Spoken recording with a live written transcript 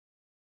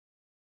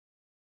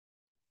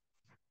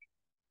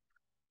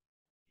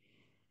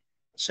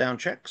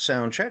Sound check,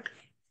 sound check.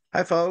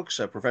 Hi,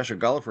 folks. Professor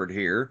Gulliford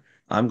here.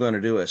 I'm going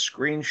to do a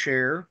screen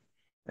share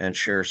and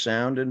share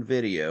sound and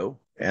video,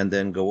 and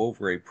then go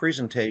over a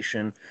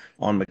presentation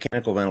on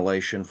mechanical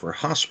ventilation for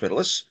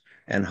hospitalists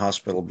and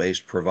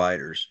hospital-based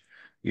providers.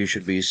 You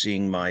should be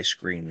seeing my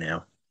screen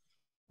now.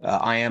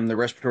 I am the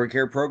Respiratory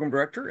Care Program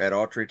Director at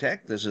Autry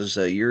Tech. This is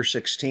year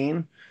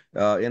 16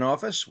 in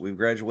office. We've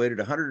graduated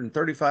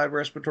 135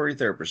 respiratory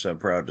therapists, I'm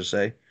proud to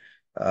say,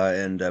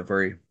 and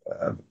very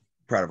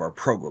proud of our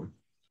program.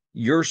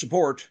 Your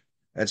support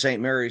at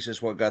St. Mary's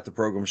is what got the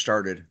program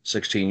started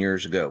 16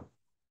 years ago.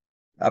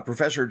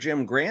 Professor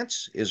Jim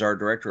Grantz is our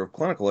Director of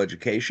Clinical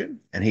Education,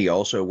 and he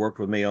also worked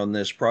with me on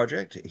this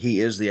project.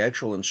 He is the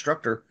actual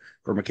instructor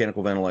for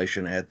mechanical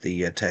ventilation at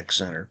the Tech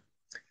Center.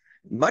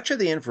 Much of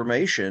the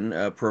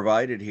information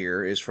provided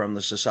here is from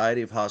the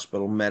Society of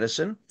Hospital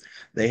Medicine.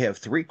 They have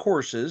 3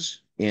 courses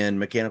in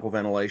mechanical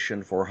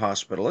ventilation for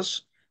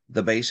hospitalists: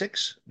 the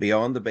basics,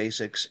 beyond the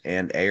basics,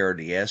 and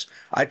ARDS.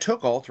 I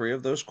took all 3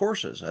 of those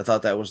courses. I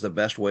thought that was the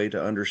best way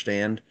to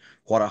understand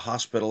what a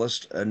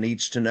hospitalist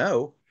needs to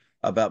know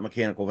about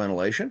mechanical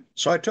ventilation.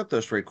 So I took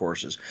those 3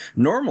 courses.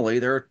 Normally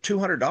they're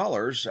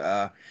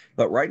 $200,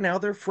 but right now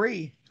they're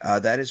free.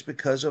 That is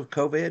because of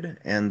COVID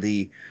and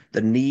the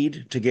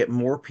need to get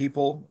more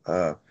people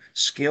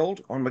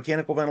skilled on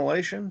mechanical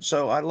ventilation.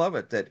 So I love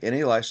it that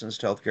any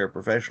licensed healthcare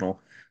professional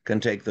can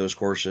take those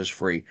courses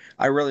free.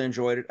 I really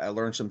enjoyed it. I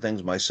learned some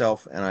things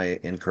myself, and I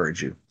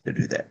encourage you to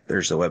do that.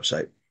 There's the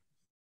website.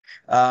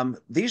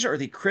 These are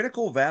the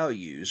critical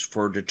values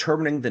for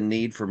determining the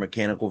need for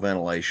mechanical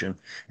ventilation,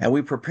 and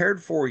we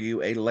prepared for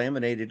you a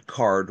laminated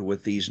card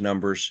with these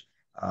numbers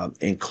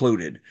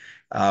included.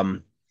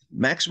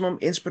 Maximum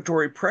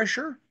inspiratory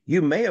pressure,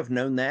 you may have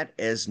known that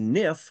as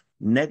NIF,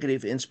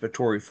 negative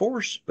inspiratory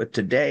force, but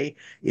today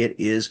it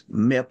is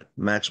MIP,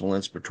 maximal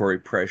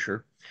inspiratory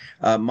pressure.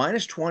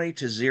 Minus 20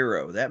 to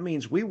 0. That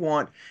means we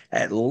want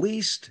at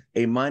least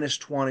a minus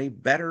 20,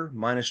 better,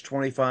 minus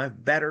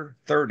 25, better,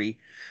 30,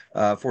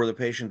 for the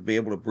patient to be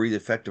able to breathe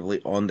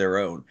effectively on their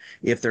own.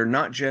 If they're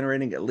not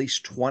generating at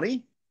least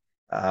 20,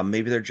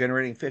 maybe they're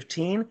generating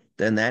 15,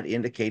 then that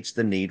indicates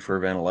the need for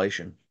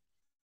ventilation.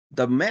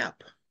 The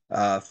MAP,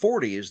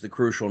 40 is the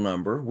crucial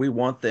number. We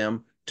want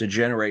them to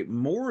generate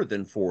more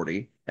than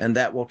 40, and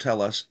that will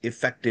tell us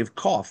effective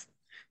cough.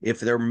 If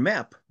their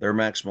MEP, their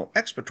maximal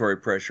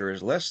expiratory pressure,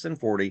 is less than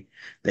 40,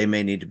 they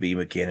may need to be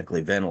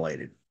mechanically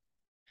ventilated.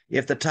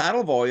 If the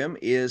tidal volume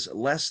is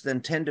less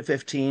than 10 to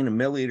 15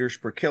 milliliters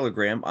per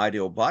kilogram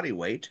ideal body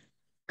weight,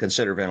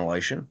 consider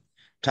ventilation.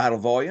 Tidal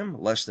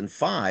volume less than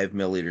 5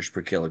 milliliters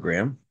per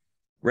kilogram.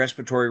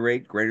 Respiratory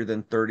rate greater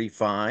than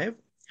 35.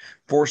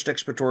 Forced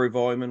expiratory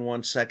volume in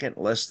 1 second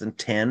less than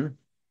 10.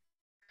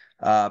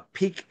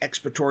 Peak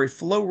expiratory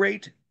flow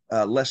rate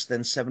less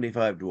than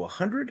 75 to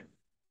 100.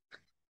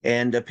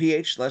 And a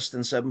pH less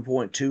than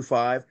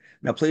 7.25.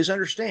 Now, please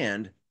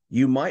understand,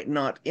 you might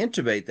not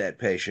intubate that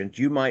patient.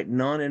 You might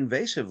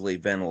non-invasively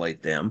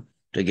ventilate them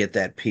to get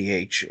that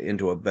pH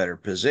into a better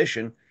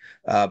position,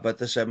 but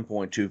the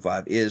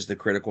 7.25 is the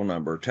critical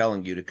number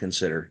telling you to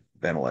consider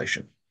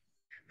ventilation.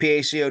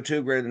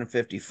 PaCO2 greater than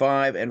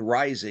 55 and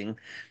rising.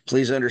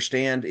 Please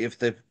understand, if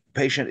the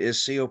patient is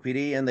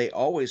COPD and they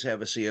always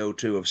have a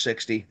CO2 of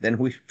 60, then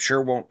we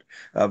sure won't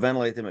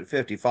ventilate them at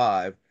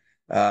 55.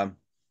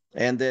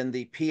 And then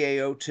the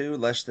PaO2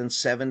 less than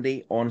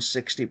 70 on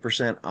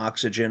 60%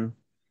 oxygen.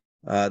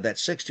 That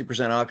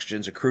 60%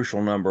 oxygen is a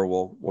crucial number.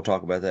 We'll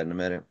talk about that in a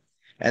minute.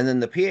 And then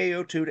the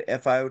PaO2 to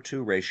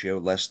FiO2 ratio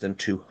less than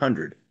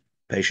 200.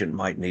 Patient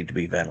might need to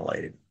be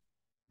ventilated.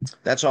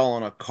 That's all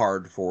on a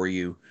card for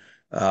you.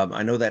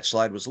 I know that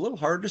slide was a little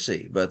hard to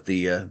see, but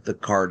the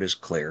card is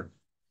clear.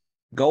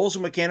 Goals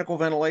of mechanical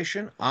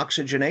ventilation: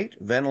 oxygenate,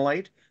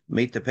 ventilate,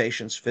 meet the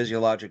patient's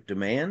physiologic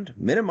demand,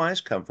 minimize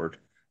comfort,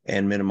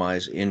 and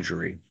minimize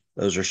injury.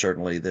 Those are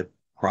certainly the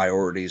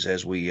priorities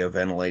as we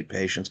ventilate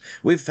patients.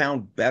 We've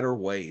found better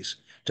ways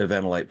to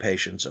ventilate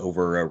patients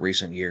over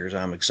recent years.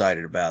 I'm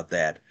excited about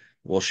that.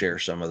 We'll share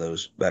some of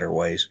those better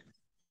ways.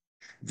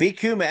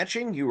 VQ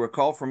matching, you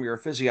recall from your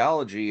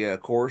physiology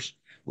course,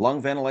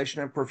 lung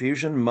ventilation and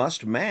perfusion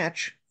must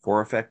match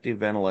for effective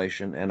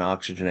ventilation and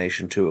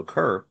oxygenation to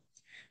occur.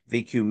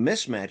 VQ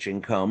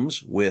mismatching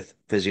comes with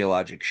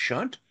physiologic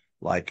shunt,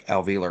 like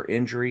alveolar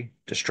injury,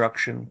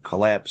 destruction,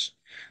 collapse.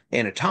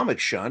 Anatomic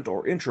shunt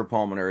or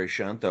intrapulmonary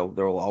shunt, though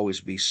there will always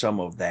be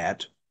some of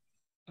that.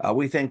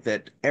 We think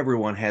that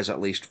everyone has at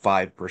least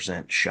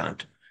 5%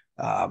 shunt.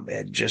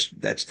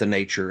 That's the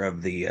nature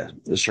of the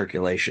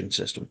circulation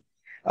system.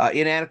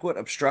 Inadequate,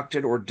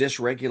 obstructed, or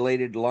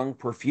dysregulated lung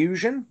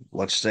perfusion,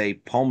 let's say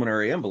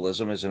pulmonary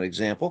embolism as an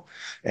example,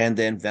 and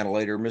then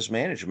ventilator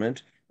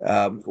mismanagement.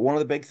 One of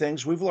the big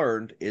things we've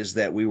learned is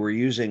that we were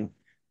using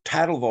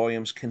tidal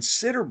volumes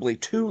considerably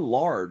too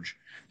large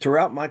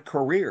throughout my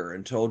career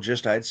until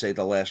just, I'd say,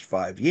 the last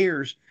 5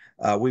 years.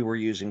 We were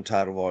using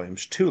tidal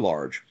volumes too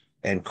large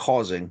and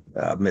causing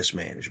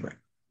mismanagement.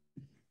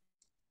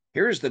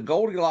 Here's the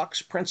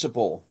Goldilocks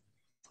principle.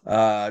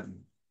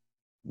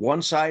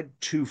 One side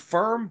too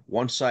firm,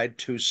 one side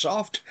too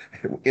soft,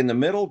 in the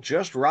middle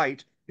just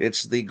right.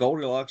 It's the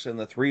Goldilocks and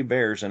the Three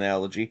Bears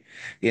analogy.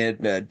 In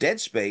dead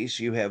space,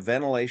 you have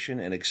ventilation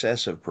and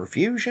excessive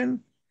perfusion.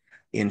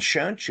 In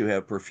shunt, you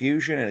have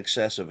perfusion and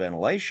excessive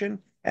ventilation.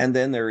 And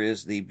then there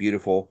is the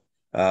beautiful,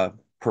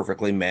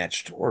 perfectly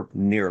matched or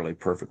nearly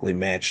perfectly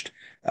matched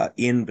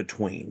in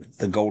between,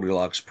 the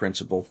Goldilocks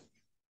principle.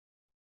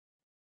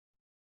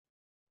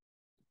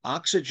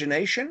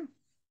 Oxygenation.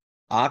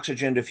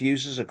 Oxygen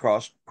diffuses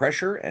across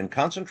pressure and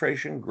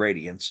concentration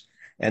gradients,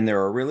 and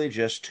there are really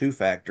just two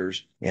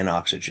factors in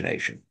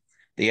oxygenation.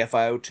 The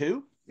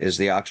FiO2 is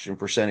the oxygen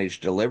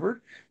percentage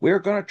delivered. We are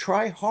going to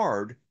try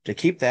hard to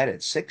keep that at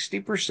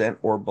 60%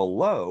 or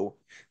below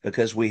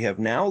because we have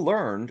now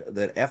learned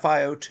that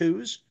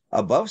FiO2s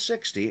above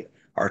 60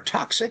 are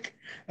toxic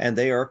and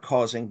they are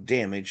causing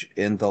damage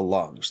in the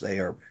lungs. They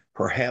are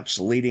perhaps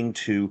leading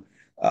to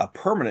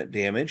permanent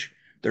damage.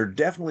 They're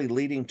definitely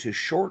leading to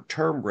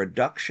short-term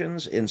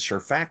reductions in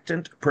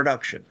surfactant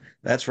production.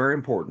 That's very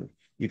important.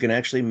 You can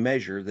actually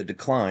measure the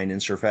decline in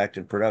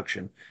surfactant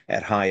production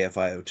at high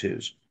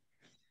FiO2s.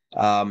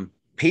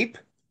 PEEP,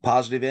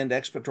 positive end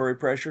expiratory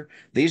pressure.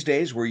 These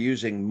days we're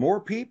using more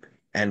PEEP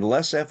and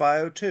less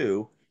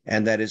FiO2,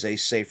 and that is a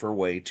safer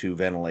way to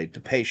ventilate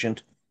the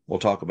patient. We'll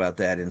talk about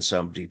that in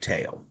some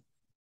detail.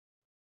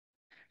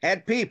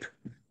 Add PEEP.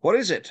 What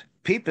is it?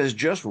 PEEP is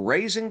just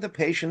raising the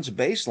patient's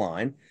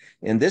baseline.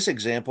 In this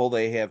example,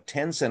 they have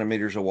 10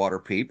 centimeters of water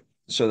PEEP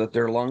so that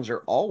their lungs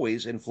are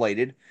always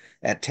inflated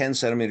at 10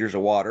 centimeters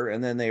of water,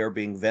 and then they are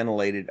being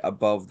ventilated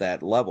above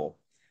that level.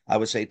 I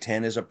would say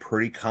 10 is a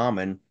pretty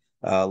common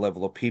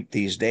level of PEEP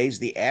these days.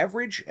 The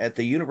average at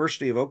the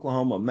University of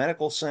Oklahoma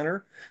Medical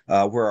Center,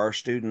 where our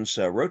students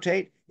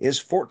rotate, is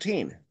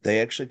 14.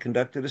 They actually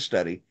conducted a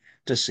study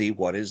to see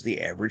what is the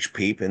average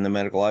PEEP in the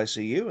medical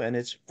ICU, and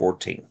it's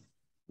 14.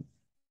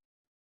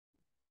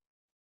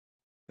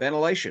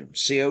 Ventilation.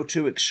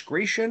 CO2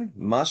 excretion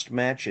must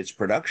match its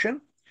production.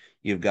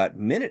 You've got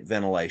minute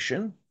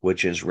ventilation,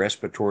 which is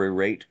respiratory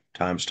rate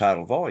times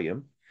tidal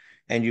volume,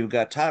 and you've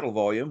got tidal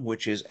volume,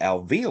 which is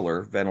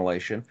alveolar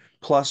ventilation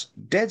plus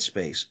dead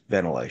space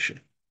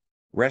ventilation.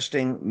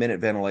 Resting minute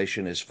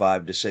ventilation is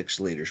 5 to 6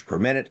 liters per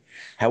minute.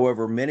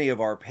 However, many of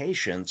our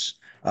patients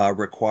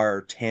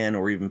require 10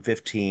 or even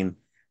 15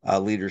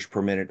 liters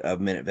per minute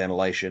of minute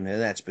ventilation,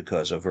 and that's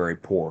because of very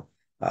poor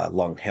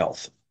lung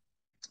health.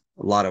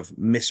 A lot of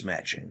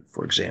mismatching,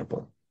 for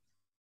example.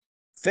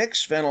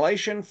 Fix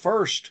ventilation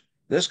first.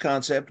 This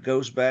concept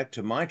goes back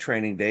to my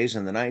training days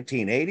in the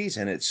 1980s,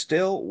 and it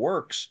still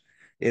works.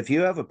 If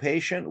you have a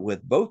patient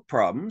with both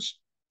problems,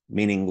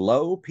 meaning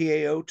low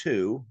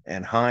PaO2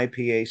 and high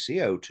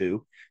PaCO2,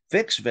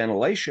 fix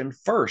ventilation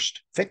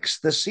first. Fix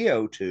the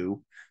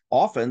CO2.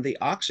 Often the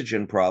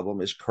oxygen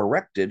problem is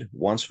corrected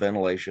once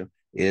ventilation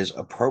is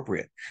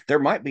appropriate. There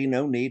might be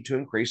no need to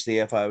increase the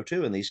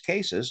FiO2 in these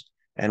cases,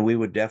 and we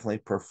would definitely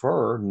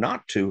prefer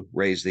not to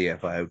raise the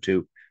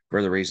FiO2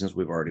 for the reasons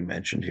we've already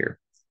mentioned here.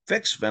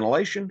 Fix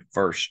ventilation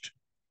first.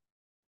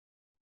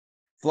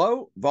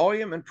 Flow,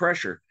 volume, and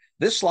pressure.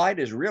 This slide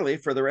is really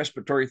for the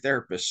respiratory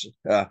therapists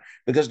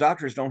because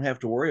doctors don't have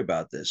to worry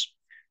about this.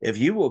 If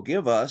you will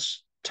give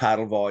us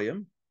tidal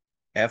volume,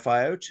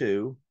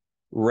 FiO2,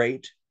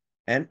 rate,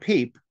 and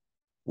PEEP,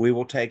 we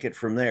will take it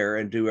from there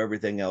and do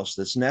everything else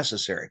that's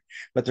necessary.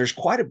 But there's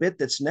quite a bit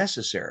that's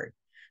necessary.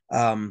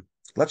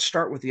 Let's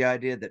start with the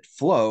idea that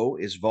flow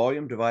is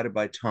volume divided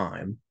by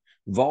time.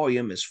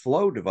 Volume is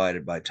flow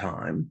divided by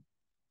time.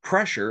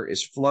 Pressure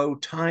is flow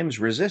times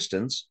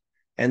resistance.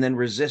 And then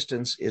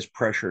resistance is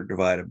pressure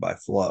divided by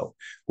flow.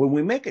 When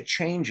we make a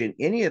change in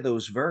any of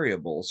those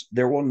variables,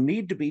 there will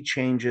need to be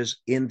changes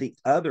in the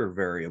other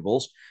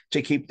variables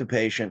to keep the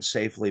patient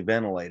safely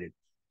ventilated.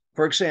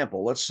 For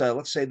example, let's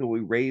say that we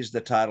raise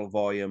the tidal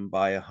volume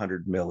by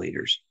 100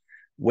 milliliters.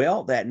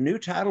 Well, that new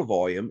tidal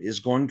volume is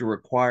going to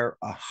require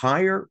a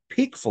higher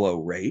peak flow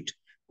rate,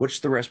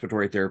 which the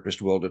respiratory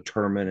therapist will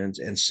determine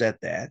and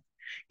set that.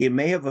 It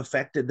may have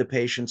affected the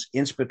patient's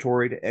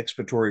inspiratory to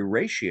expiratory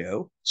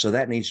ratio, so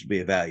that needs to be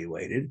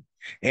evaluated.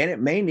 And it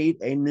may need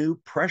a new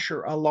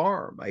pressure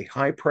alarm, a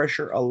high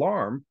pressure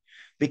alarm,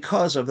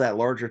 because of that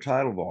larger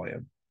tidal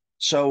volume.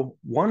 So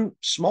one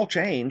small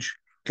change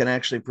can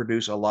actually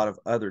produce a lot of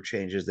other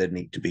changes that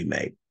need to be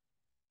made.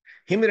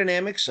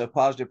 Hemodynamics of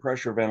positive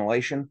pressure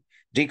ventilation,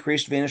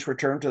 decreased venous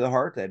return to the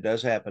heart, that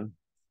does happen.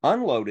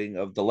 Unloading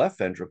of the left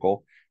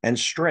ventricle and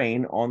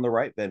strain on the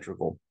right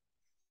ventricle.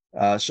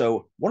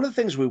 So one of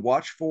the things we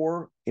watch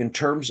for in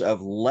terms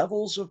of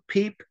levels of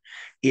PEEP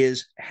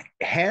is,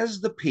 has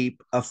the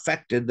PEEP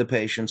affected the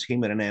patient's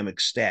hemodynamic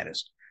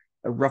status,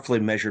 roughly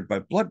measured by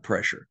blood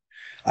pressure?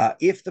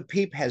 If the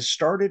PEEP has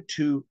started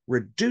to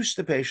reduce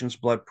the patient's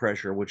blood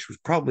pressure, which was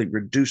probably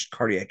reduced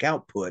cardiac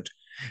output,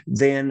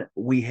 then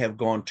we have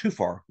gone too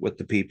far with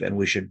the PEEP and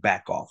we should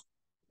back off.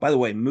 By the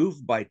way,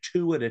 move by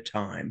 2 at a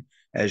time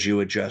as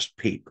you adjust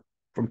PEEP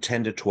from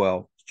 10 to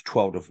 12,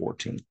 12 to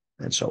 14,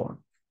 and so on.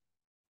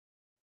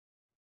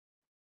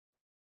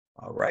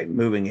 All right,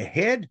 moving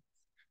ahead.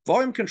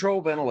 Volume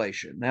control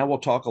ventilation. Now we'll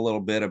talk a little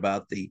bit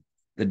about the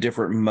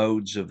different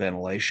modes of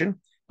ventilation.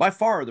 By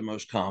far the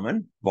most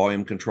common,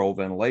 volume control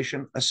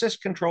ventilation,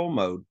 assist control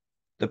mode.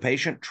 The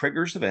patient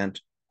triggers the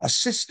vent,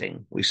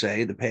 assisting, we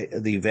say,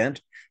 the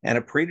vent, and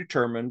a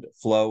predetermined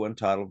flow and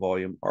tidal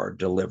volume are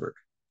delivered.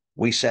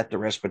 We set the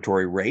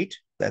respiratory rate,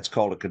 that's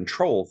called a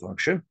control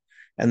function,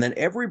 and then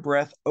every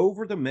breath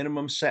over the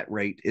minimum set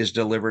rate is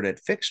delivered at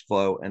fixed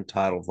flow and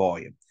tidal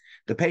volume.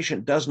 The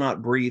patient does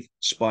not breathe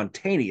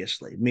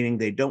spontaneously, meaning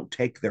they don't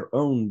take their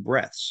own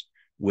breaths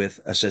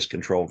with assist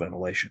control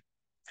ventilation.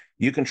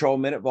 You control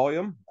minute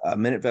volume,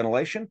 minute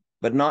ventilation,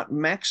 but not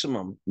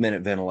maximum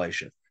minute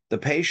ventilation. The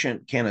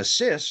patient can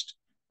assist.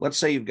 Let's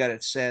say you've got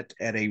it set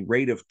at a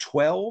rate of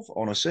 12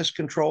 on assist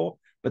control,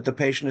 but the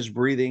patient is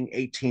breathing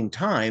 18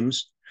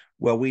 times.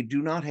 Well, we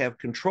do not have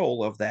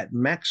control of that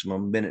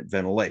maximum minute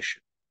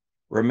ventilation.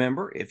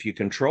 Remember, if you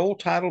control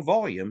tidal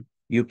volume,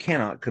 you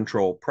cannot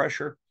control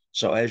pressure.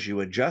 So as you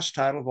adjust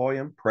tidal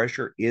volume,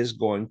 pressure is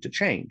going to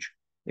change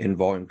in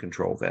volume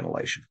control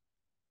ventilation.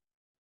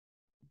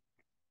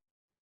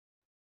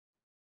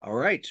 All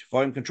right,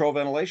 volume control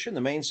ventilation, the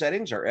main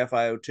settings are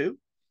FiO2.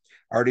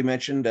 I already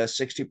mentioned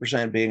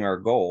 60% being our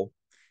goal.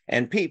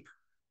 And PEEP,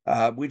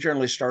 we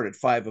generally start at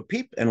 5 of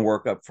PEEP and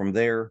work up from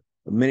there.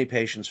 Many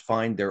patients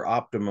find their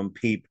optimum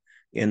PEEP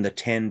in the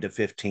 10 to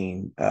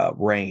 15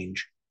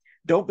 range.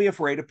 Don't be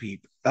afraid of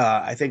PEEP.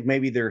 I think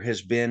maybe there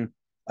has been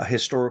a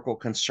historical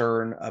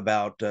concern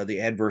about the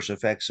adverse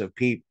effects of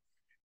PEEP.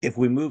 If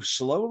we move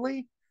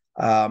slowly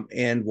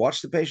and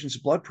watch the patient's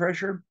blood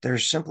pressure,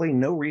 there's simply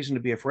no reason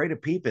to be afraid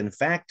of PEEP. In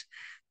fact,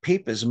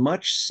 PEEP is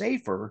much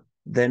safer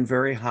than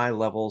very high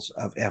levels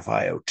of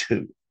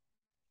FiO2.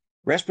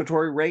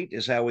 Respiratory rate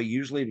is how we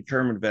usually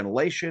determine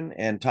ventilation,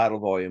 and tidal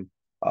volume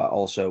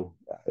also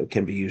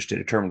can be used to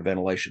determine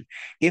ventilation.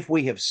 If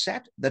we have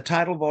set the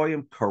tidal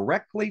volume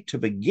correctly to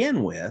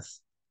begin with,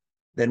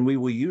 then we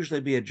will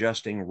usually be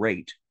adjusting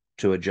rate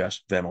to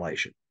adjust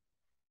ventilation.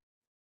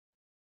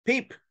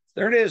 PEEP,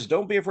 there it is.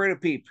 Don't be afraid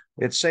of PEEP.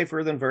 It's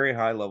safer than very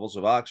high levels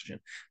of oxygen.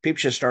 PEEP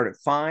should start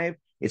at 5.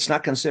 It's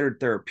not considered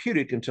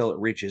therapeutic until it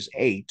reaches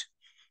 8.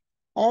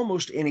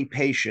 Almost any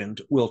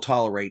patient will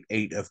tolerate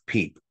 8 of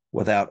PEEP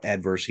without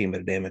adverse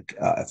hemodynamic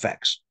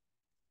effects.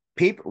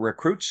 PEEP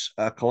recruits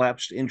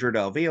collapsed injured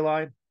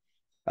alveoli,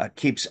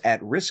 keeps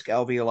at-risk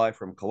alveoli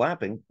from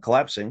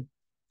collapsing,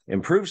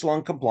 improves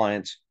lung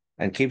compliance,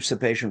 and keeps the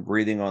patient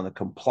breathing on the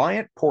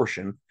compliant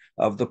portion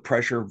of the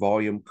pressure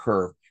volume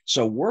curve.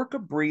 So work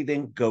of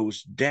breathing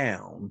goes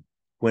down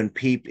when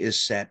PEEP is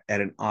set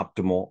at an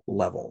optimal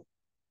level.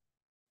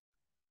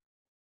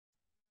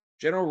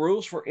 General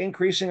rules for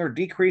increasing or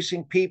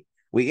decreasing PEEP.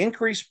 We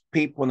increase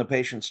PEEP when the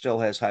patient still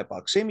has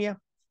hypoxemia,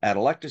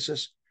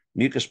 atelectasis,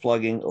 mucus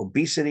plugging,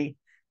 obesity,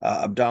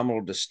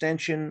 abdominal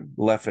distension,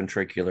 left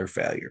ventricular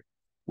failure.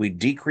 We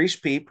decrease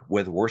PEEP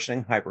with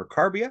worsening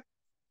hypercarbia,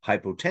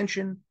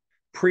 hypotension,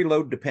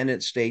 preload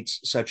dependent states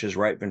such as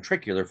right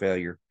ventricular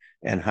failure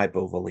and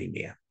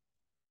hypovolemia.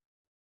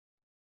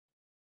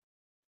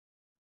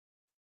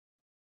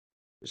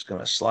 Just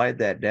going to slide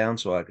that down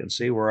so I can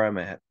see where I'm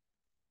at.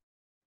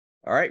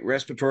 All right,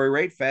 respiratory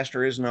rate,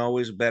 faster isn't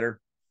always better.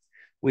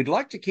 We'd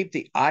like to keep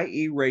the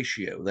IE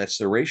ratio, that's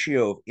the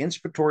ratio of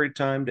inspiratory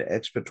time to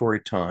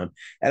expiratory time,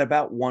 at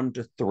about 1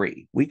 to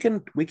 3. We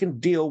can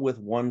deal with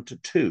 1 to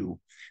 2,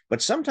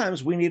 but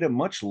sometimes we need a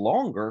much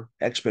longer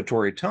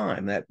expiratory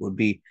time. That would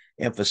be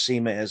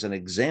emphysema as an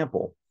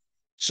example.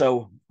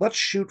 So let's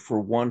shoot for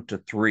 1 to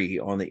 3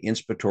 on the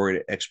inspiratory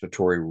to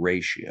expiratory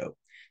ratio.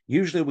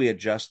 Usually we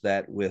adjust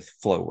that with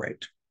flow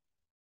rate.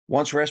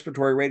 Once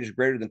respiratory rate is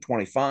greater than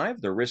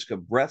 25, the risk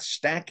of breath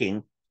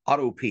stacking,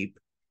 auto PEEP,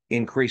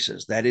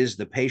 increases. That is,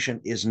 the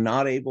patient is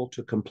not able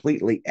to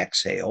completely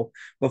exhale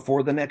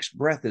before the next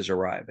breath is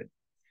arriving.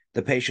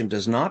 The patient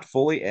does not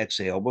fully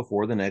exhale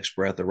before the next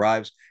breath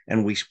arrives,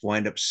 and we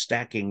wind up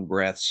stacking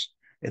breaths.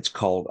 It's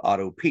called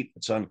auto PEEP.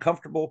 It's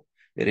uncomfortable.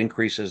 It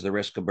increases the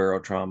risk of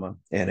barotrauma,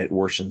 and it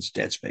worsens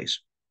dead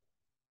space.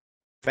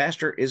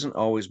 Faster isn't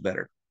always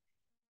better.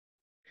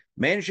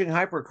 Managing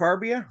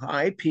hypercarbia,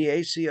 high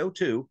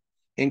PaCO2,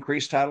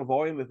 increased tidal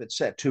volume if it's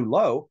set too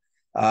low.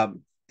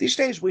 These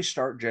days, we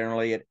start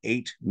generally at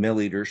 8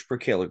 milliliters per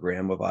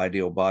kilogram of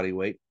ideal body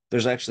weight.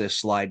 There's actually a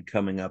slide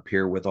coming up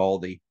here with all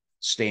the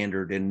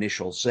standard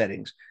initial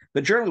settings.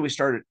 But generally, we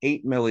start at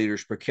 8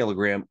 milliliters per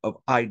kilogram of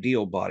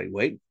ideal body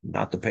weight,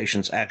 not the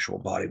patient's actual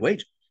body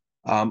weight.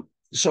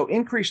 So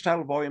increased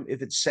tidal volume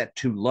if it's set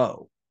too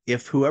low.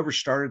 If whoever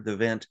started the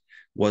vent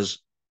was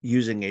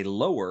using a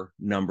lower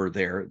number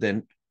there,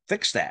 then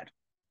fix that.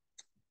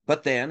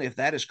 But then, if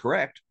that is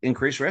correct,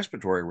 increase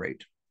respiratory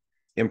rate,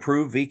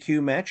 improve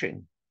VQ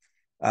matching.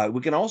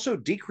 We can also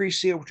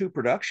decrease CO2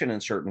 production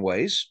in certain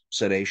ways: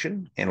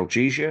 sedation,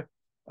 analgesia,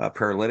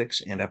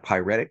 paralytics,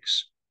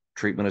 antipyretics,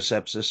 treatment of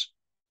sepsis.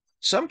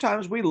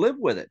 Sometimes we live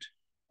with it.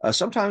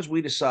 Sometimes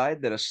we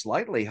decide that a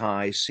slightly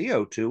high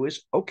CO2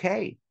 is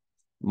okay.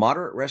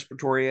 Moderate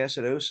respiratory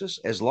acidosis,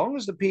 as long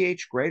as the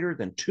pH greater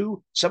than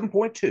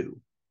 7.2,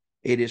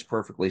 it is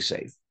perfectly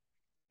safe.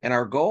 And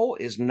our goal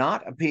is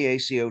not a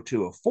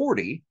PaCO2 of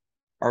 40.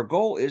 Our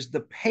goal is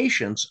the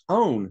patient's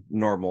own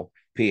normal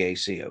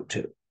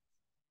PaCO2.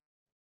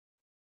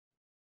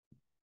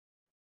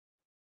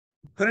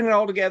 Putting it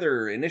all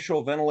together,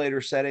 initial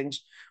ventilator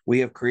settings, we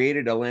have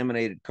created a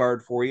laminated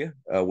card for you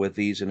with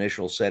these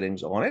initial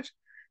settings on it.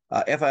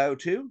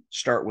 FiO2,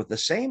 start with the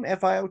same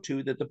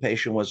FiO2 that the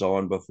patient was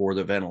on before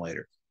the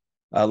ventilator.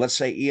 Let's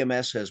say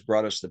EMS has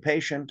brought us the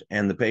patient,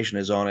 and the patient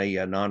is on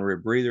a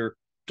non-rib breather,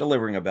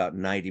 delivering about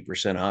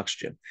 90%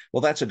 oxygen.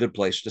 Well, that's a good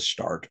place to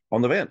start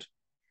on the vent.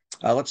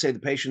 Let's say the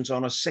patient's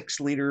on a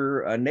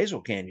 6-liter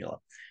nasal cannula.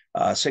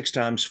 6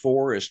 times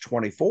 4 is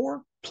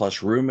 24,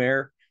 plus room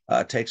air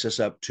takes us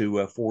up to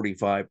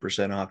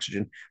 45%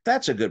 oxygen.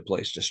 That's a good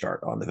place to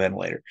start on the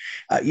ventilator.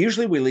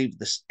 Usually we leave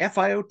this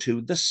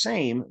FiO2 the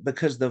same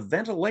because the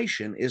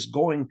ventilation is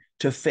going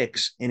to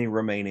fix any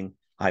remaining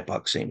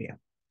hypoxemia.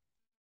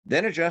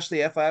 Then adjust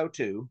the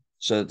FiO2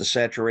 so that the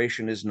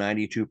saturation is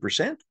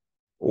 92%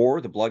 or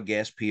the blood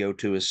gas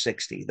PO2 is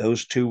 60.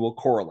 Those two will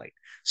correlate.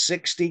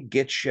 60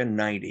 gets you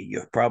 90.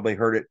 You've probably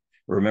heard it,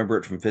 remember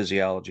it from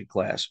physiology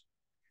class.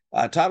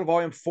 Tidal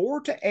volume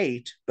 4 to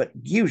 8, but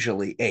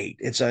usually 8.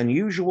 It's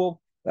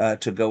unusual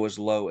to go as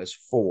low as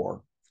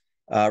 4.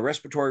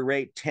 Respiratory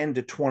rate 10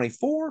 to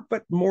 24,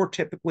 but more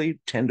typically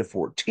 10 to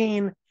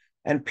 14,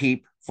 and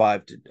PEEP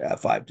 5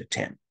 to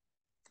 10.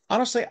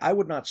 Honestly, I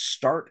would not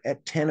start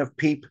at 10 of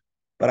PEEP,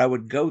 but I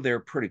would go there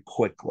pretty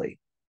quickly.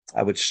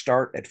 I would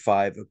start at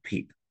 5 of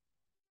PEEP.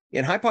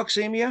 In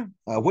hypoxemia,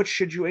 which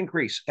should you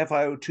increase,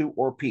 FiO2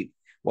 or PEEP?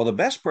 Well, the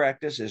best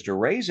practice is to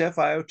raise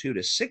FiO2 to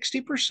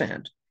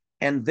 60%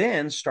 and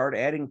then start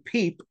adding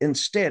PEEP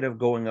instead of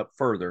going up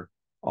further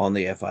on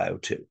the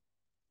FiO2.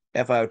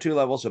 FiO2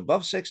 levels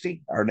above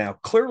 60 are now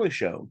clearly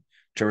shown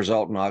to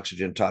result in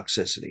oxygen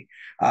toxicity.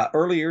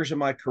 Early years of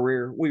my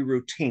career, we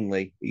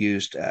routinely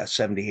used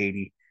 70,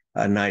 80,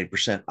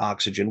 90%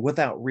 oxygen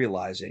without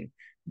realizing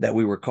that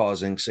we were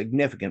causing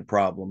significant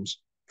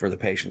problems for the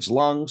patient's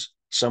lungs.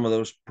 Some of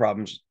those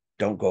problems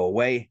don't go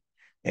away,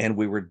 and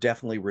we were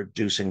definitely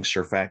reducing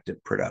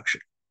surfactant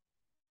production.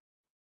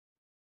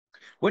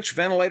 Which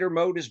ventilator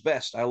mode is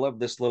best? I love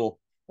this little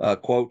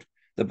quote.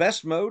 The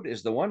best mode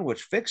is the one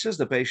which fixes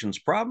the patient's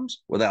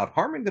problems without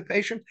harming the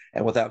patient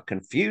and without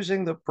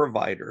confusing the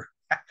provider.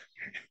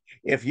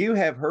 If you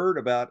have heard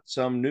about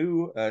some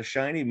new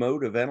shiny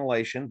mode of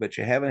ventilation, but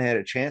you haven't had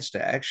a chance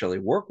to actually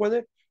work with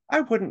it, I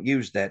wouldn't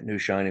use that new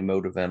shiny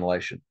mode of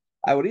ventilation.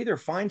 I would either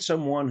find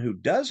someone who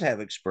does have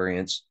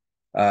experience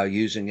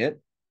using it,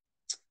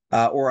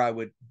 or I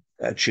would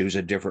choose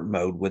a different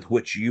mode with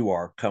which you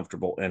are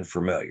comfortable and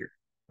familiar.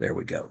 There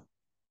we go.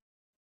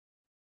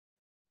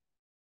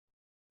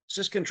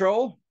 Assist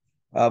control,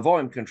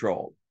 volume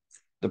control.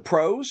 The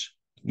pros,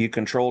 you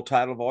control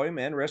tidal volume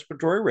and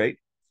respiratory rate.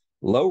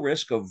 Low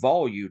risk of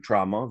volume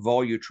trauma.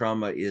 Volume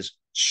trauma is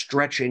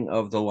stretching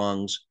of the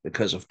lungs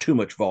because of too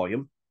much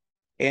volume,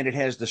 and it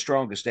has the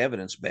strongest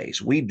evidence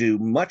base. We do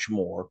much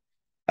more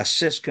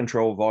assist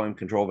control, volume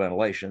control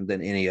ventilation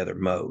than any other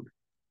mode.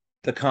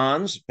 The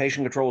cons,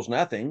 patient controls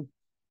nothing,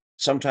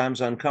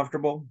 sometimes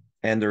uncomfortable,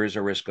 and there is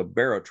a risk of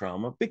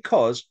barotrauma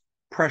because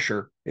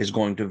pressure is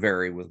going to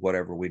vary with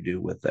whatever we do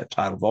with that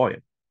tidal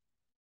volume.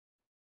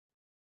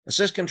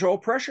 Assist control,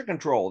 pressure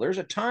control. There's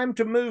a time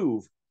to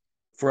move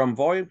from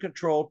volume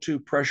control to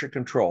pressure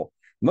control.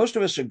 Most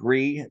of us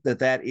agree that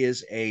that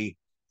is a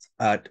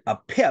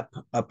PIP,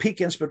 a peak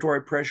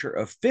inspiratory pressure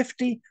of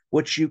 50,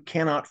 which you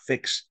cannot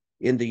fix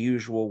in the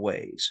usual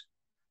ways,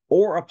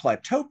 or a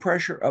plateau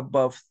pressure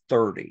above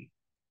 30.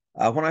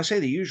 When I say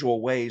the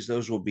usual ways,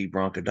 those will be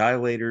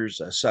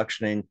bronchodilators,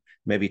 suctioning,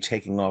 maybe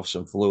taking off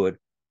some fluid.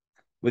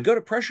 We go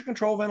to pressure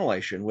control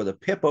ventilation with a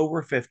PIP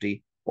over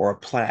 50 or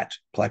a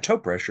plateau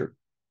pressure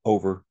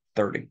over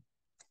 30.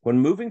 When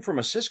moving from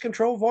assist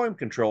control volume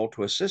control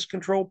to assist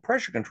control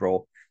pressure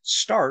control,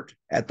 start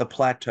at the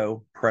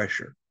plateau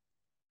pressure.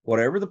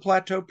 Whatever the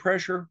plateau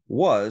pressure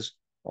was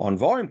on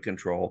volume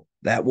control,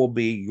 that will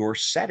be your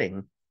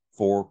setting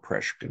for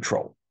pressure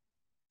control.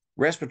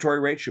 Respiratory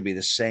rate should be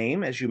the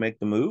same as you make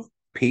the move,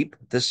 PEEP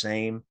the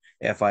same,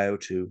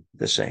 FiO2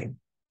 the same.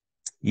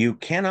 You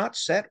cannot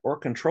set or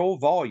control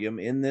volume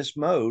in this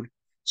mode,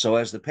 so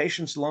as the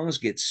patient's lungs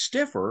get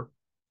stiffer,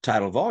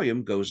 tidal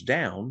volume goes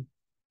down.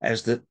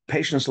 As the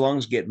patient's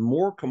lungs get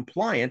more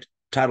compliant,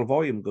 tidal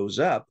volume goes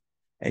up,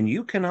 and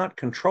you cannot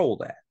control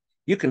that.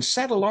 You can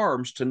set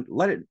alarms to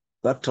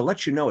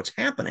let you know it's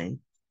happening,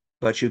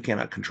 but you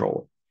cannot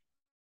control it.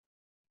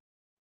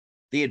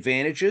 The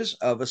advantages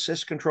of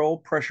assist control,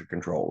 pressure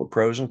control, the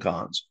pros and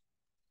cons.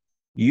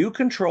 You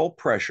control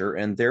pressure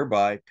and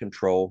thereby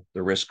control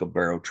the risk of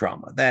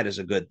barotrauma. That is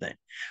a good thing.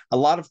 A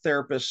lot of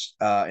therapists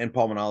and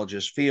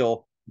pulmonologists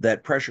feel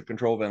that pressure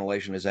control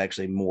ventilation is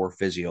actually more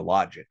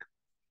physiologic.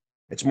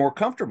 It's more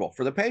comfortable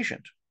for the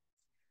patient.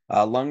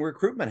 Lung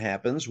recruitment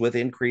happens with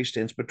increased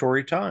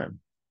inspiratory time.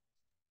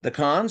 The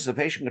cons, the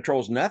patient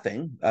controls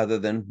nothing other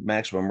than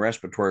maximum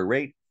respiratory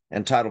rate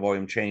and tidal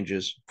volume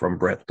changes from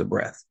breath to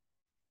breath.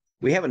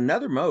 We have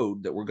another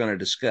mode that we're going to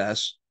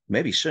discuss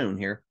maybe soon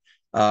here,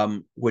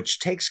 which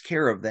takes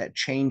care of that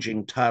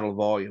changing tidal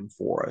volume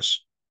for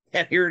us.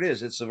 And here it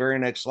is. It's the very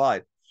next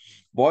slide.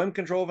 Volume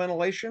control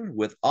ventilation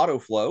with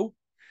autoflow.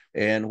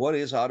 And what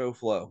is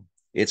autoflow?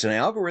 It's an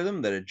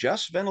algorithm that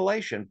adjusts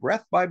ventilation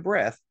breath by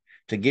breath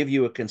to give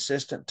you a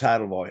consistent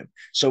tidal volume.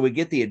 So we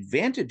get the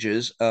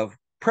advantages of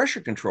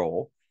pressure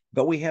control,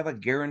 but we have a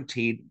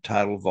guaranteed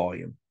tidal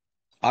volume.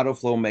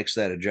 Autoflow makes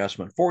that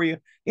adjustment for you.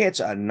 It's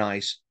a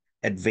nice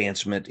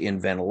advancement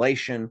in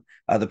ventilation.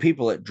 The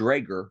people at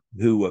Draeger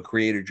who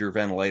created your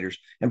ventilators,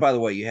 and by the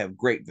way, you have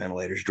great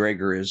ventilators.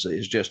 Draeger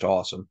is just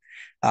awesome.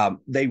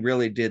 They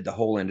really did the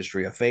whole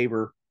industry a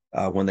favor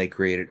when they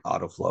created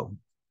autoflow.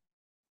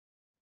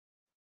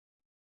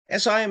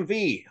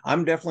 SIMV,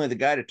 I'm definitely the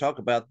guy to talk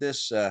about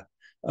this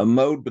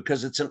mode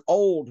because it's an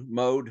old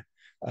mode.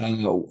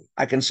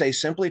 I can say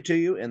simply to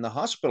you in the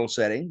hospital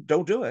setting,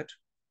 don't do it.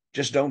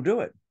 Just don't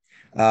do it.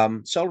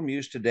 Seldom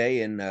used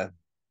today in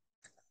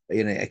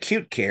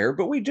acute care,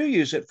 but we do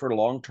use it for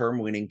long-term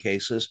weaning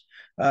cases,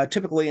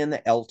 typically in the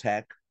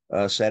LTAC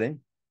setting.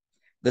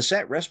 The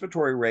set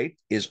respiratory rate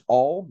is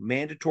all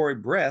mandatory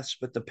breaths,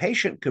 but the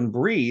patient can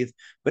breathe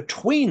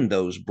between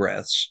those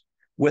breaths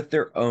with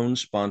their own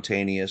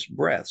spontaneous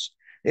breaths.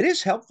 It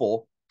is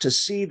helpful to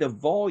see the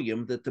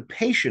volume that the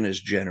patient is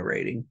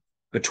generating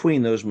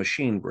between those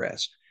machine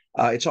breaths.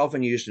 It's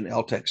often used in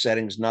LTAC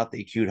settings, not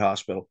the acute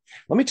hospital.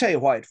 Let me tell you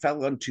why it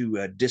fell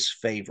into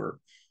disfavor.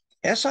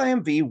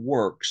 SIMV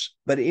works,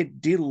 but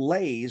it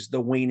delays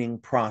the weaning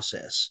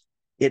process.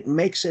 It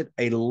makes it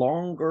a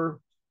longer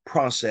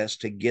process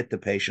to get the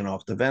patient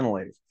off the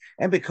ventilator.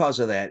 And because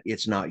of that,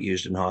 it's not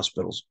used in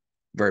hospitals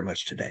very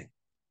much today.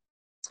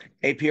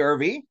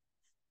 APRV,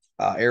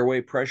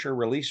 airway pressure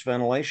release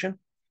ventilation,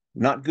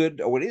 not good,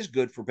 or it is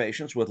good for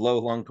patients with low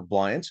lung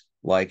compliance,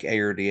 like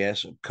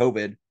ARDS,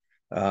 COVID.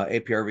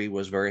 APRV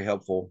was very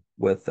helpful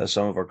with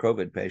some of our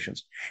COVID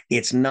patients.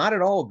 It's not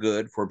at all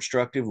good for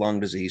obstructive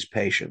lung disease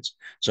patients.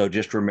 So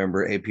just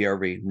remember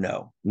APRV,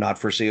 no, not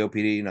for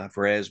COPD, not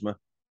for asthma,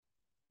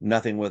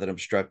 nothing with an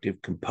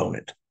obstructive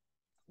component.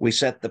 We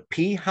set the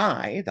P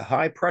high, the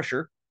high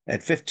pressure,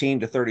 at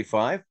 15 to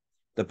 35.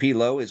 The P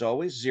low is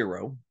always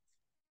 0.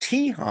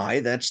 T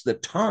high, that's the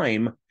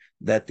time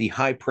that the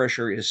high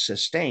pressure is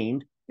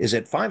sustained, is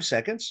at 5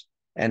 seconds,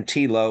 and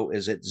T low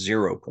is at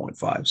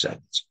 0.5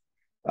 seconds.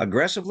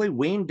 Aggressively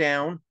wean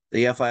down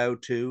the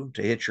FiO2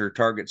 to hit your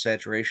target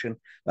saturation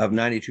of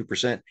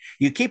 92%.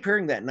 You keep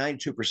hearing that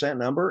 92%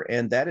 number,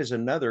 and that is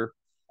another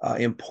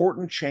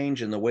important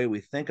change in the way we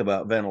think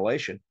about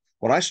ventilation.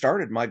 When I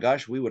started, my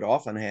gosh, we would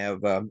often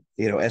have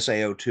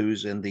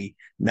SaO2s in the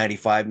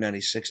 95,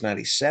 96,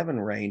 97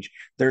 range.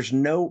 There's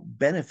no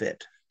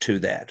benefit to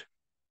that.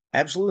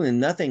 Absolutely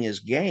nothing is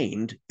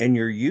gained, and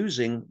you're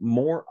using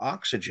more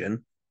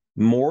oxygen,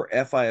 more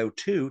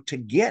FiO2 to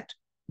get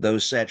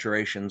those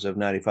saturations of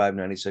 95,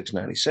 96,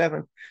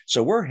 97.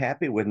 So we're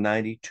happy with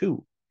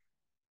 92.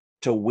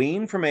 To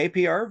wean from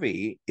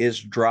APRV is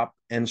drop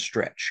and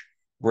stretch.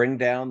 Bring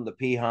down the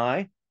P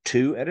high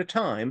 2 at a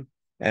time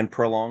and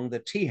prolong the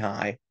T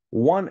high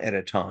 1 at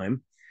a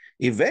time.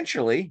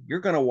 Eventually, you're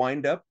going to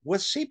wind up with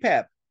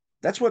CPAP.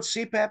 That's what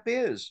CPAP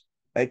is,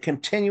 a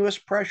continuous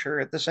pressure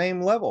at the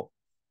same level.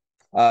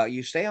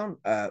 You stay on,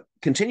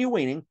 continue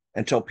weaning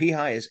until P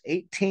high is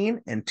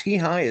 18 and T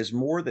high is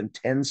more than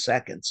 10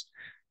 seconds.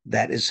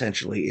 That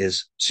essentially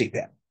is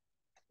CPAP.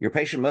 Your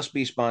patient must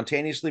be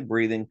spontaneously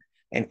breathing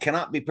and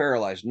cannot be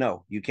paralyzed.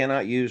 No, you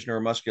cannot use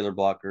neuromuscular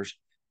blockers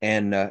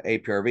and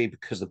APRV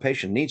because the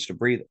patient needs to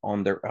breathe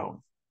on their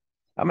own.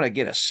 I'm going to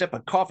get a sip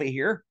of coffee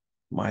here.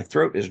 My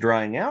throat is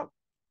drying out.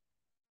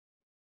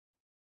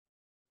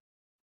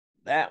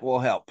 That will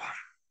help.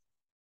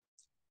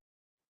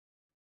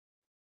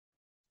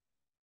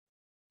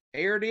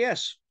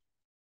 ARDS.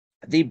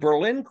 The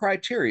Berlin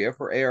criteria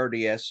for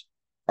ARDS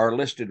are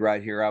listed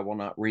right here. I will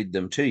not read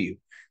them to you,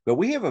 but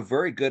we have a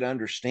very good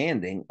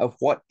understanding of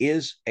what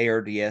is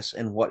ARDS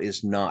and what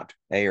is not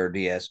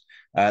ARDS.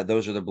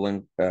 Those are the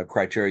Berlin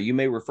criteria. You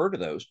may refer to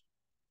those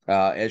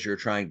as you're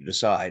trying to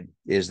decide,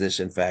 is this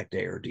in fact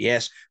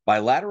ARDS?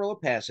 Bilateral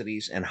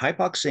opacities and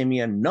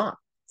hypoxemia not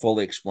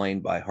fully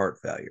explained by heart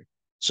failure.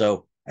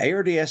 So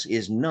ARDS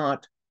is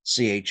not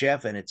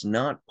CHF and it's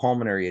not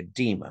pulmonary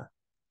edema.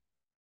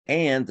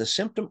 And the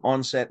symptom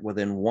onset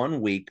within 1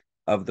 week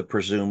of the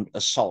presumed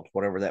assault,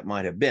 whatever that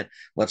might have been.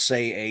 Let's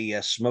say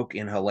a smoke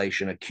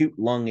inhalation, acute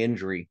lung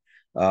injury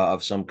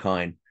of some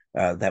kind.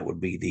 That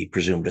would be the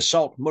presumed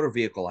assault. Motor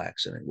vehicle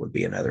accident would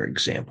be another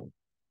example.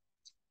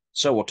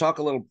 So we'll talk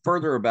a little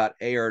further about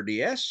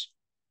ARDS.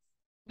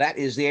 That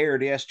is the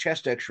ARDS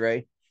chest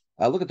x-ray.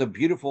 Look at the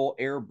beautiful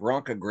air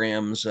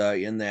bronchograms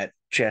in that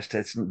chest.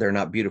 They're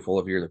not beautiful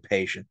if you're the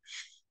patient.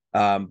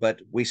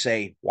 But we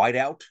say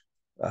whiteout.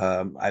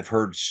 I've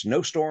heard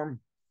snowstorm,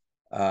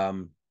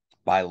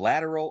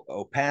 bilateral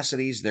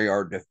opacities. They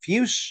are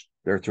diffuse.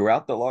 They're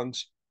throughout the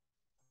lungs.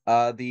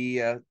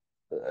 The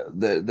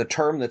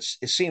term that's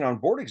seen on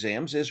board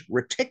exams is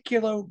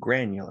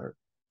reticulogranular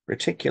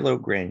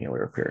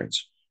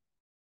appearance.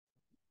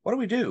 What do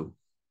we do?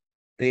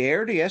 The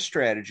ARDS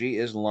strategy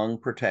is lung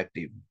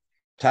protective.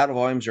 Tidal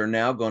volumes are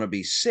now going to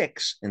be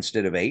 6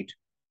 instead of 8.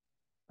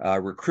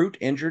 Recruit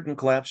injured and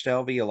collapsed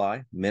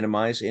alveoli,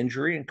 minimize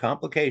injury and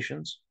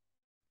complications,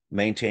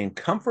 maintain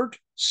comfort,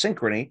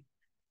 synchrony.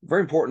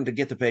 Very important to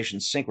get the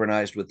patient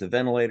synchronized with the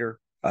ventilator.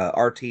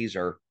 RTs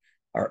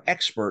are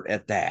expert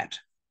at that.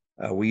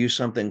 We use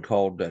something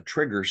called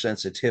trigger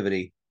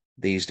sensitivity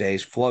these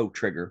days, flow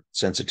trigger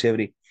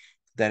sensitivity.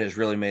 That has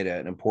really made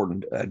an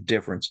important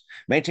difference.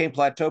 Maintain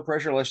plateau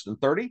pressure less than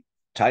 30.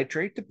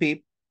 Titrate the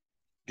PEEP.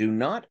 Do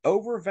not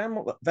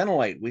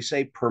over-ventilate. We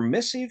say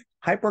permissive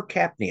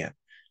hypercapnia.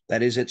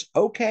 That is, it's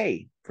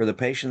okay for the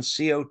patient's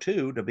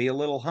CO2 to be a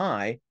little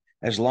high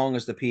as long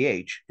as the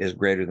pH is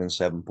greater than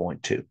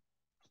 7.2.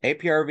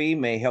 APRV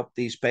may help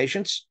these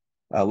patients.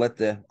 Let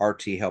the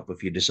RT help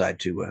if you decide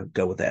to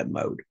go with that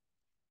mode.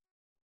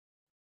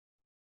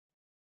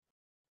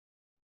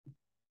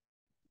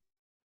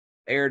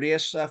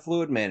 ARDS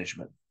fluid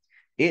management.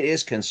 It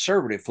is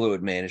conservative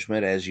fluid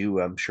management, as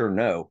you I'm sure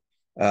know.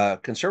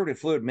 Conservative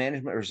fluid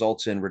management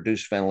results in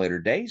reduced ventilator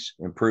days,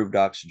 improved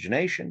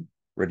oxygenation,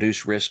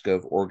 reduced risk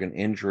of organ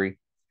injury.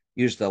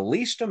 Use the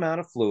least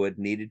amount of fluid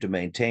needed to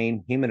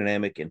maintain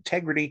hemodynamic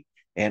integrity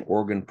and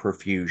organ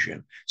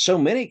perfusion. So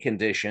many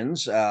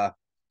conditions, we're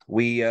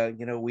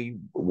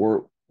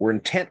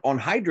intent on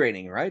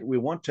hydrating, right? We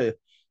want to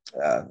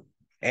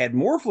add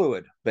more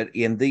fluid, but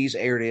in these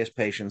ARDS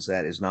patients,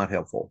 that is not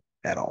helpful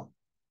at all.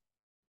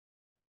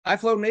 High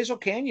flow nasal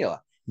cannula.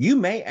 You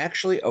may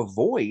actually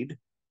avoid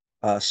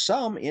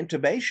some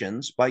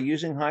intubations by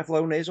using high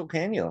flow nasal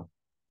cannula.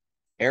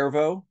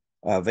 Airvo,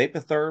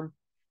 Vapotherm,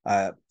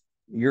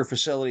 your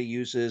facility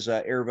uses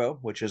Airvo,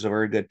 which is a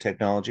very good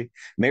technology,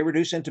 may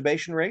reduce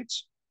intubation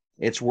rates.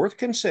 It's worth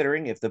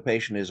considering if the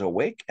patient is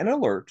awake and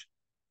alert,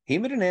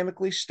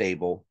 hemodynamically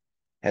stable,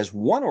 has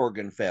one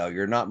organ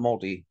failure, not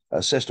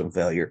multi-system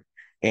failure,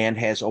 and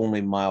has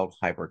only mild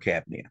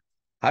hypercapnia.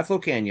 High flow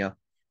cannula,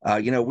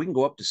 we can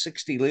go up to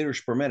 60 liters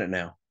per minute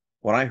now.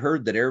 When I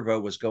heard that Airvo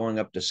was going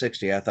up to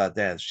 60, I thought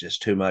that's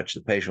just too much.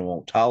 The patient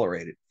won't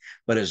tolerate it.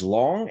 But as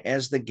long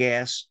as the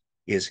gas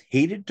is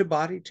heated to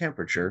body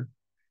temperature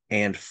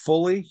and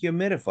fully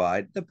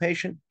humidified, the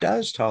patient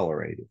does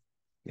tolerate it.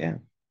 Yeah.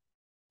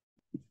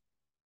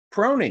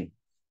 Proning.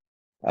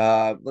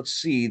 Let's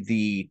see.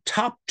 The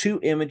top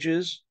 2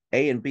 images,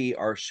 A and B,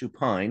 are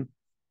supine,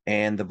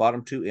 and the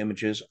bottom 2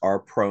 images are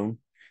prone.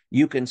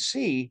 You can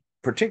see,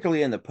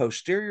 particularly in the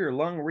posterior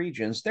lung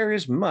regions, there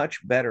is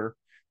much better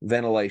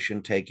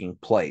ventilation taking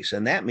place,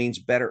 and that means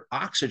better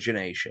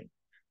oxygenation.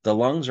 The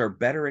lungs are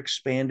better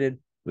expanded.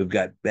 We've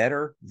got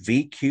better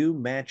VQ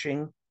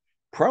matching.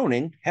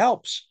 Proning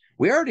helps.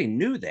 We already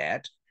knew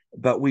that,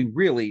 but we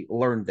really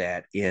learned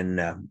that in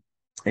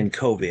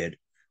COVID.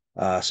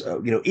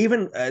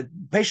 Even a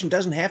patient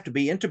doesn't have to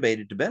be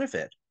intubated to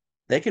benefit.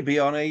 They could be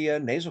on a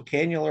nasal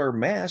cannula or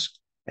mask,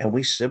 and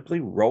we simply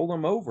roll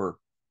them over,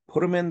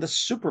 put them in the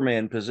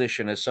Superman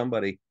position, as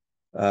somebody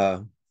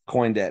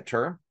coined that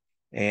term,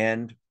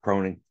 and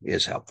proning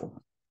is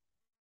helpful.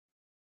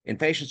 In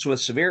patients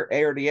with severe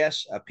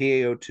ARDS, a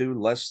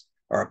PaO2 less,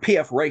 or a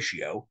PF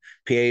ratio,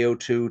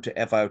 PaO2 to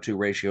FiO2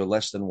 ratio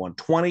less than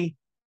 120.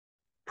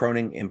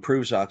 Proning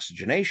improves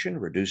oxygenation,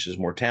 reduces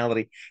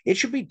mortality. It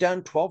should be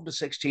done 12 to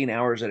 16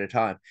 hours at a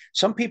time.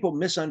 Some people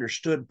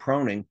misunderstood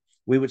proning.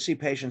 We would see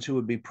patients who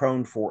would be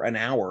prone for an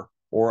hour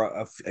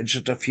or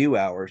just a few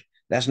hours.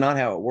 That's not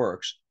how it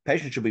works.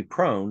 Patients should be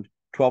proned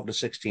 12 to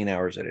 16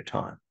 hours at a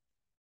time.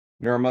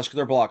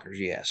 Neuromuscular blockers,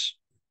 yes.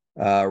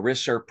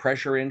 Risks are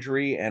pressure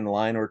injury and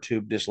line or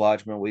tube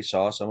dislodgement. We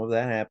saw some of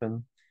that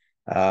happen.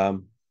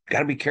 Got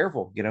to be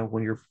careful,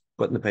 when you're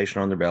putting the patient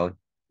on their belly.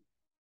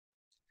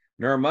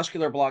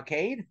 Neuromuscular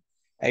blockade.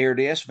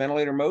 ARDS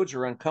ventilator modes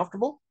are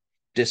uncomfortable.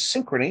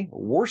 Dysynchrony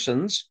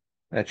worsens.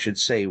 That should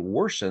say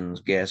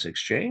worsens gas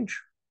exchange.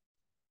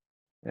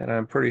 And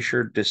I'm pretty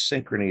sure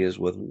dysynchrony is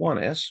with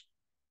 1S.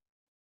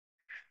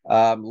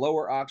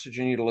 Lower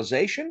oxygen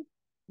utilization,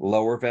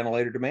 lower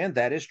ventilator demand.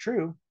 That is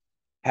true.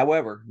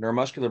 However,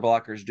 neuromuscular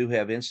blockers do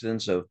have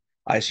incidents of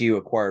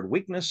ICU-acquired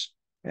weakness,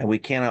 and we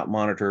cannot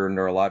monitor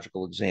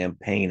neurological exam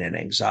pain and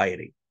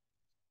anxiety.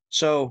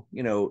 So,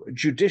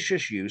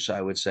 judicious use,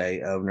 I would say,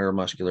 of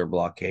neuromuscular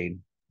blockade.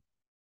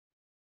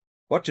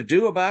 What to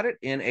do about it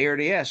in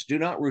ARDS? Do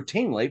not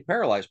routinely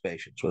paralyze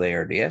patients with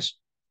ARDS.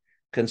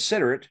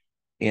 Consider it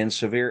in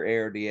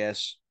severe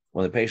ARDS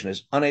when the patient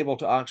is unable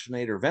to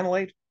oxygenate or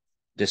ventilate.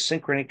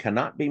 Dysynchrony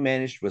cannot be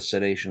managed with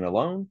sedation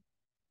alone.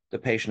 The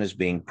patient is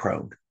being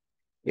proned.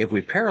 If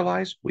we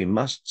paralyze, we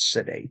must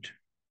sedate.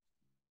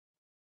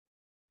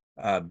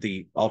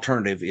 The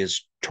alternative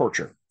is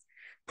torture.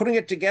 Putting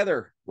it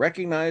together,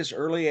 recognize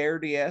early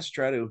ARDS,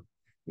 try to,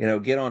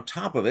 get on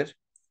top of it.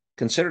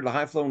 Consider the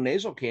high-flow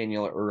nasal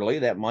cannula early.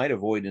 That might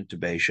avoid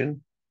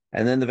intubation.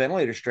 And then the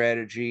ventilator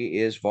strategy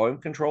is volume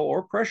control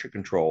or pressure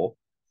control,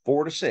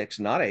 4 to 6,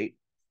 not 8.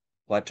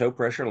 Plateau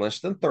pressure less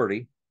than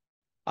 30.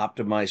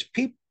 Optimize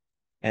PEEP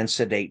and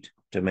sedate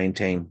to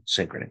maintain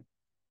synchrony.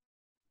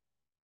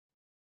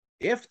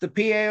 If the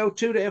PaO2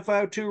 to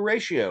FiO2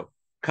 ratio,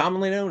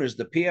 commonly known as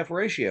the PF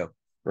ratio,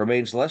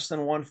 remains less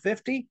than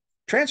 150,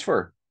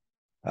 transfer.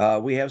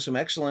 We have some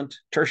excellent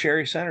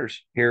tertiary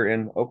centers here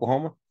in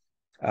Oklahoma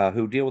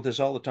who deal with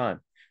this all the time.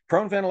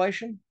 Prone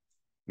ventilation,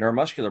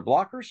 neuromuscular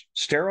blockers,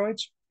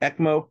 steroids,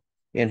 ECMO,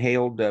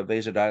 inhaled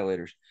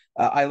vasodilators.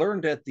 I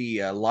learned at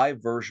the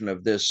live version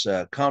of this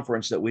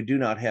conference that we do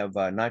not have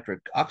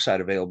nitric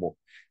oxide available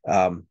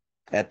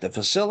at the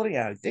facility.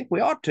 I think we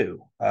ought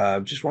to.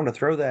 Just want to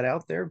throw that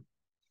out there.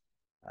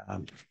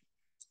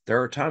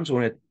 There are times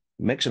when it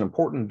makes an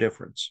important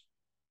difference.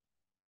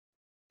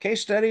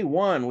 Case study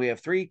 1, we have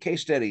 3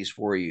 case studies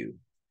for you.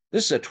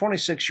 This is a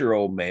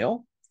 26-year-old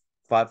male,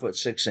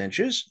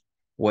 5'6",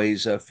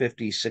 weighs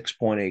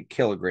 56.8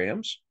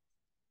 kilograms,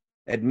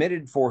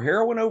 admitted for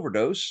heroin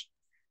overdose,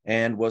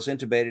 and was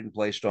intubated and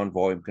placed on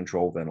volume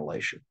control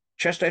ventilation.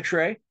 Chest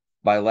x-ray,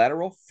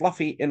 bilateral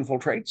fluffy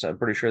infiltrates. I'm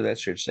pretty sure that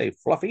should say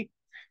fluffy.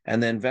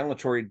 And then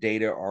ventilatory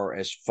data are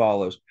as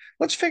follows.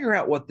 Let's figure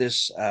out what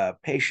this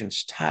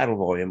patient's tidal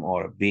volume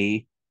ought to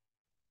be.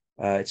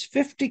 It's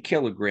 50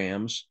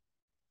 kilograms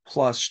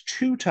plus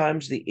 2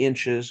 times the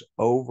inches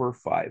over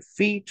 5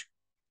 feet,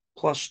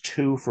 plus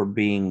 2 for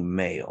being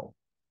male.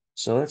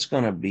 So that's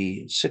going to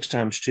be 6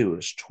 times 2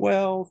 is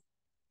 12,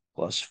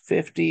 plus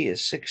 50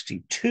 is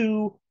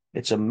 62.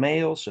 It's a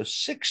male, so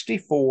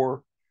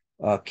 64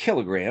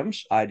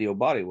 kilograms, ideal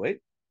body weight.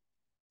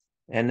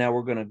 And now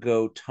we're going to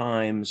go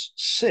times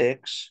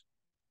 6,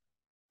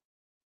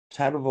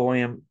 tidal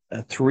volume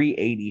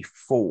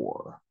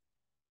 384.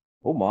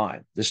 Oh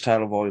my, this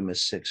tidal volume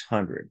is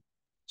 600.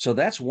 So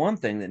that's one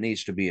thing that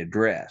needs to be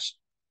addressed.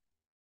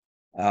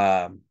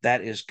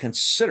 That is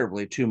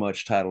considerably too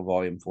much tidal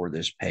volume for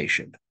this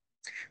patient.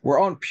 We're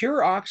on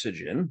pure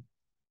oxygen.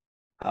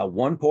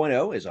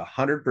 1.0 is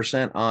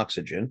 100%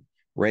 oxygen,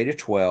 rate of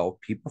 12,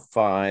 PEEP of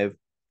 5.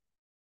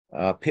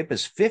 PIP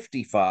is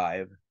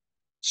 55.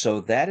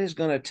 So that is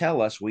going to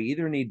tell us we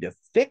either need to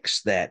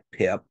fix that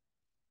PIP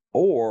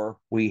or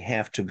we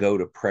have to go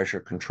to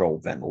pressure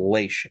control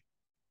ventilation.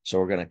 So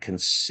we're going to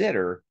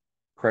consider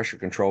pressure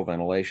control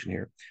ventilation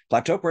here.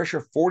 Plateau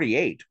pressure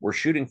 48. We're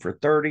shooting for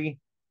 30.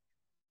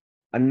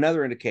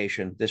 Another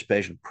indication this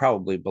patient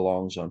probably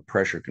belongs on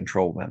pressure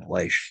control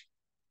ventilation.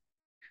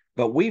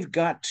 But we've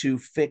got to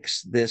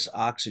fix this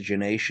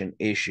oxygenation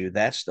issue.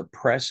 That's the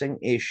pressing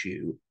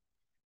issue.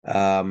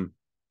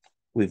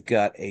 We've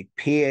got a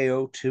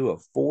PaO2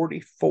 of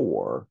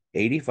 44,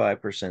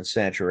 85%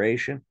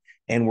 saturation,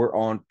 and we're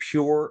on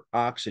pure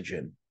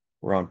oxygen.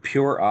 We're on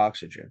pure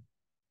oxygen.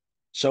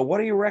 So what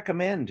do you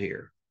recommend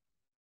here?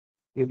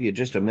 Give you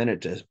just a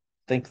minute to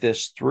think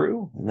this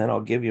through, and then I'll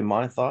give you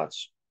my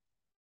thoughts.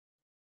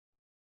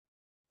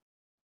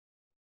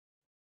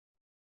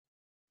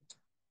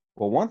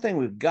 Well, one thing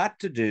we've got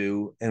to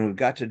do, and we've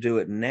got to do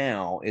it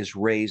now, is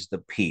raise the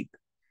PEEP.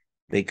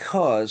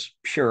 Because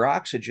pure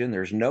oxygen,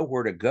 there's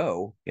nowhere to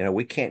go. You know,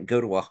 we can't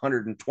go to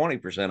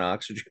 120%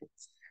 oxygen.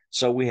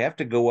 So we have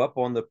to go up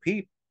on the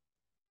PEEP.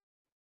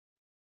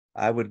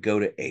 I would go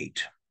to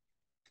 8.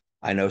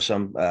 I know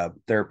some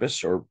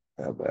therapists or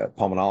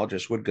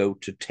pulmonologists would go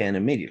to 10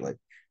 immediately.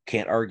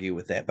 Can't argue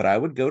with that, but I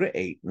would go to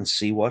 8 and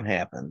see what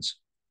happens.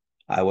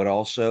 I would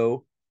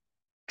also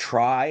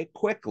try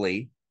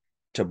quickly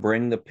to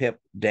bring the PIP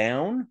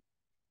down.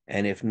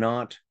 And if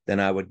not,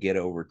 then I would get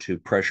over to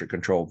pressure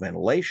control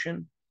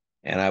ventilation,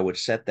 and I would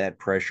set that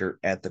pressure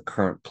at the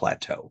current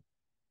plateau,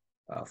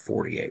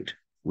 48.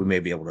 We may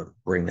be able to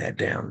bring that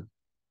down.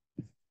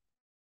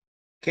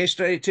 Case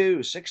study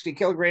 2, 60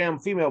 kilogram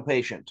female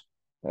patient,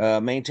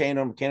 maintained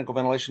on mechanical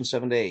ventilation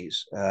 7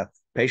 days.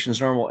 Patient's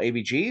normal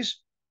ABGs,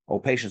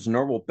 patient's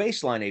normal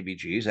baseline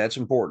ABGs, that's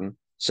important,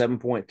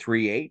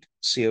 7.38,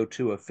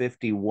 CO2 of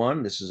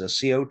 51. This is a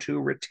CO2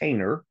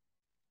 retainer.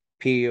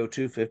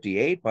 PaO2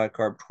 58,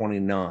 bicarb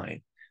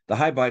 29. The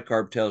high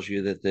bicarb tells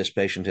you that this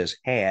patient has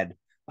had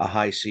a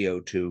high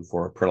CO2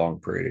 for a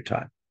prolonged period of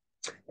time.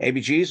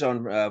 ABGs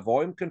on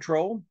volume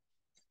control,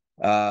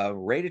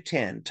 rate of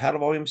 10, tidal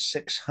volume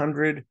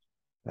 600.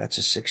 That's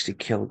a 60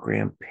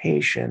 kilogram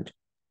patient.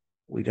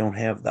 We don't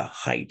have the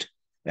height.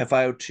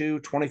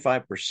 FiO2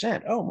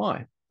 25%. Oh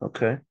my,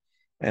 okay.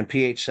 And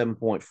pH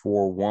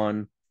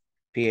 7.41.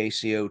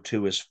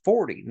 PaCO2 is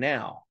 40.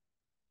 Now,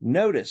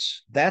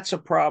 notice that's a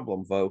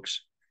problem,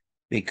 folks,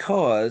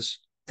 because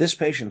this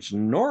patient's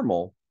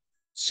normal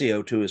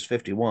CO2 is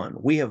 51.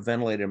 We have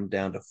ventilated him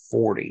down to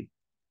 40.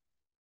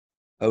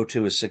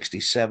 O2 is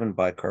 67,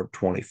 bicarb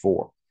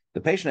 24.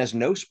 The patient has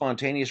no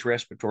spontaneous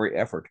respiratory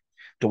effort.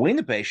 To wean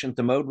the patient,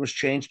 the mode was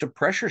changed to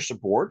pressure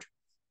support.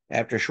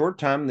 After a short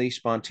time, the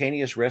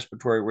spontaneous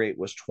respiratory rate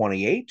was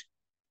 28,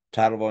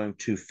 tidal volume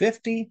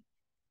 250,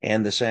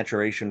 and the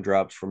saturation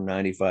drops from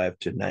 95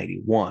 to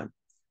 91.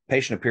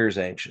 Patient appears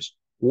anxious.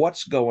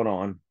 What's going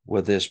on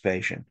with this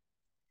patient?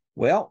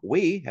 Well,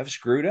 we have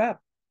screwed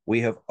up.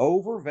 We have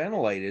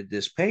overventilated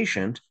this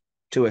patient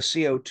to a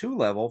CO2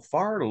 level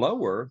far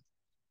lower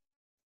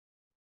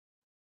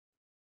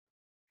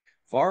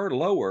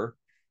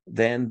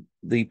than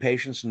the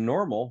patient's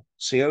normal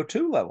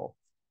CO2 level.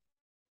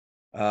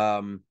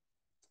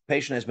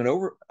 Patient has been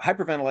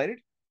hyperventilated,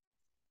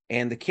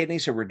 and the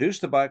kidneys have reduced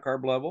the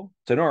bicarb level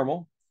to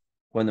normal,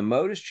 When the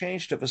mode is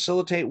changed to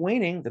facilitate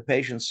weaning, the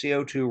patient's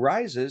CO2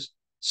 rises,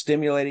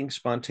 stimulating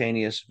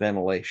spontaneous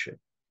ventilation.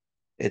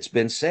 It's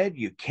been said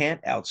you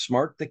can't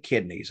outsmart the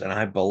kidneys, and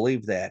I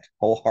believe that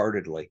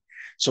wholeheartedly.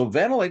 So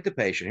ventilate the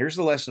patient. Here's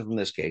the lesson from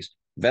this case.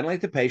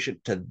 Ventilate the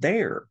patient to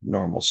their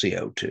normal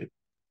CO2,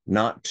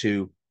 not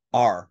to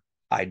our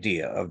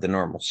idea of the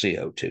normal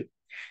CO2.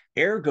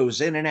 Air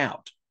goes in and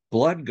out.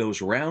 Blood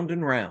goes round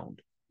and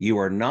round. You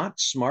are not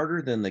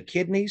smarter than the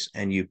kidneys,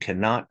 and you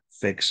cannot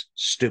fix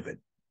stupid.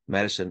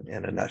 Medicine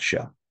in a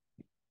nutshell.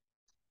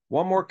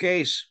 One more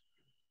case.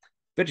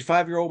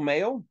 55-year-old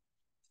male.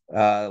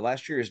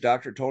 Last year, his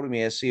doctor told him he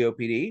has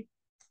COPD.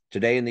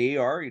 Today in the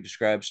ER, he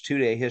describes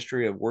 2-day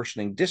history of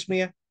worsening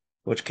dyspnea,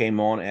 which came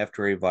on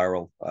after a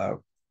viral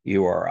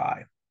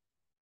URI.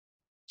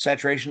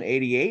 Saturation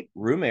 88,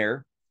 room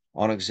air.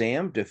 On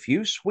exam,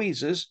 diffuse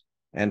wheezes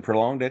and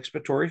prolonged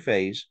expiratory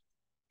phase.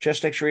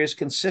 Chest x-ray is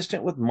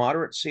consistent with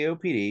moderate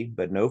COPD,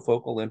 but no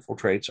focal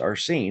infiltrates are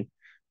seen.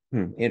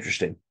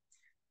 Interesting.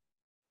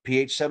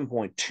 pH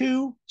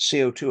 7.2,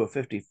 CO2 of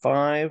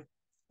 55,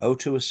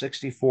 O2 of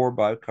 64,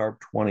 bicarb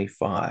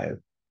 25.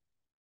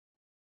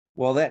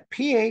 Well, that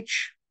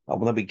pH,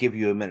 let me give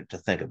you a minute to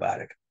think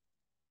about it.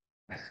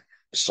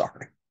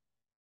 Sorry.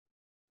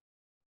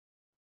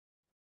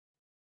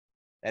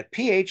 That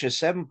pH is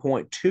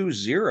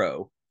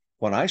 7.20.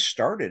 When I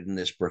started in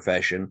this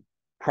profession,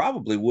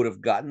 probably would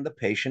have gotten the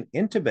patient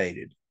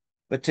intubated.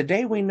 But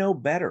today we know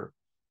better.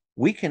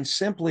 We can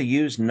simply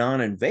use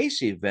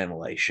non-invasive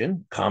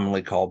ventilation,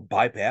 commonly called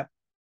BiPAP,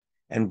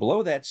 and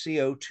blow that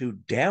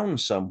CO2 down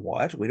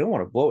somewhat. We don't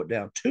want to blow it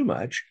down too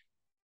much,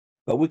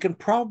 but we can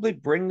probably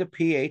bring the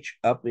pH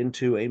up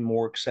into a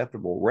more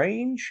acceptable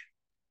range,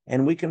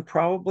 and we can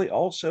probably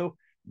also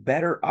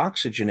better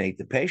oxygenate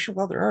the patient.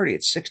 Well, they're already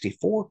at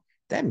 64.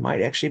 That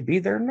might actually be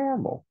their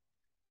normal.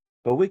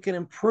 But we can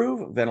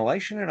improve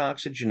ventilation and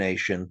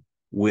oxygenation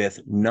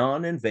with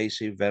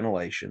non-invasive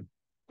ventilation,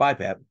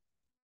 BiPAP,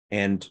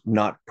 and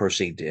not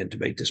proceed to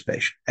intubate this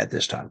patient at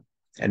this time,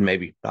 and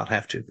maybe not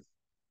have to.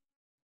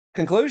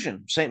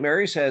 Conclusion, St.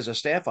 Mary's has a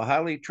staff of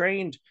highly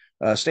trained,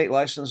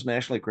 state-licensed,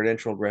 nationally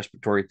credentialed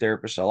respiratory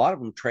therapists, a lot of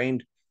them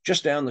trained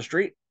just down the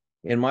street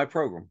in my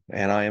program,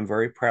 and I am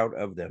very proud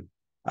of them.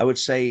 I would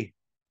say,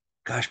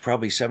 gosh,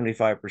 probably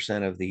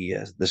 75% of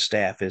the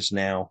staff is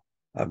now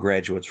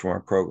graduates from our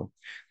program.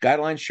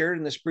 Guidelines shared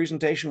in this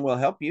presentation will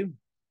help you.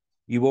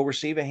 You will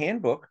receive a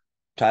handbook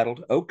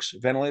titled Oaks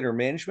Ventilator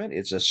Management.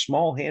 It's a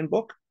small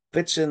handbook,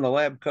 fits in the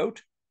lab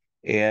coat,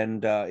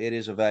 and it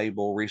is a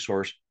valuable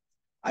resource.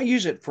 I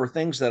use it for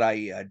things that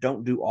I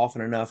don't do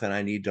often enough, and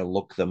I need to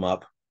look them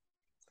up.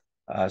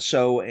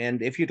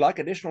 And if you'd like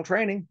additional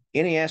training,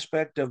 any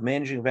aspect of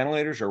managing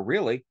ventilators or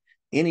really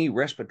any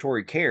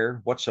respiratory care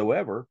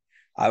whatsoever,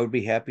 I would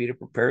be happy to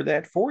prepare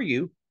that for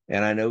you.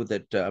 And I know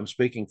that I'm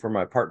speaking for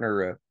my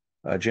partner,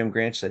 Jim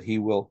Grantz, that he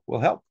will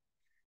help.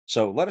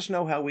 So let us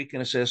know how we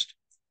can assist.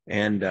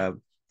 And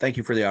thank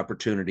you for the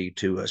opportunity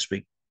to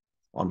speak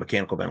on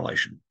mechanical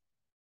ventilation.